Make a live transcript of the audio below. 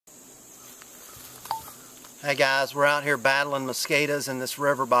Hey guys, we're out here battling mosquitoes in this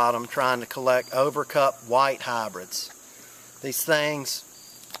river bottom trying to collect Overcup white hybrids. These things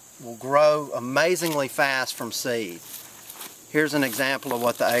will grow amazingly fast from seed. Here's an example of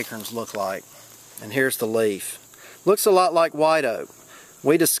what the acorns look like. And here's the leaf. Looks a lot like white oak.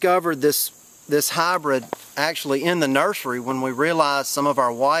 We discovered this hybrid actually in the nursery when we realized some of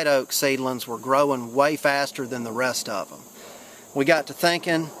our white oak seedlings were growing way faster than the rest of them. We got to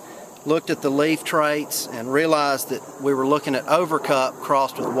thinking, looked at the leaf traits, and realized that we were looking at Overcup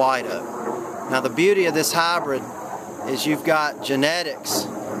crossed with white oak. Now the beauty of this hybrid is you've got genetics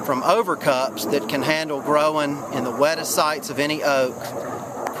from Overcups that can handle growing in the wettest sites of any oak,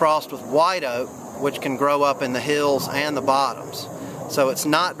 crossed with white oak, which can grow up in the hills and the bottoms. So it's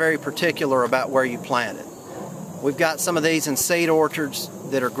not very particular about where you plant it. We've got some of these in seed orchards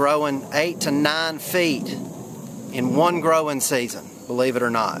that are growing 8 to 9 feet in one growing season, believe it or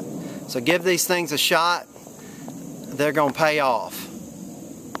not. So give these things a shot, they're going to pay off.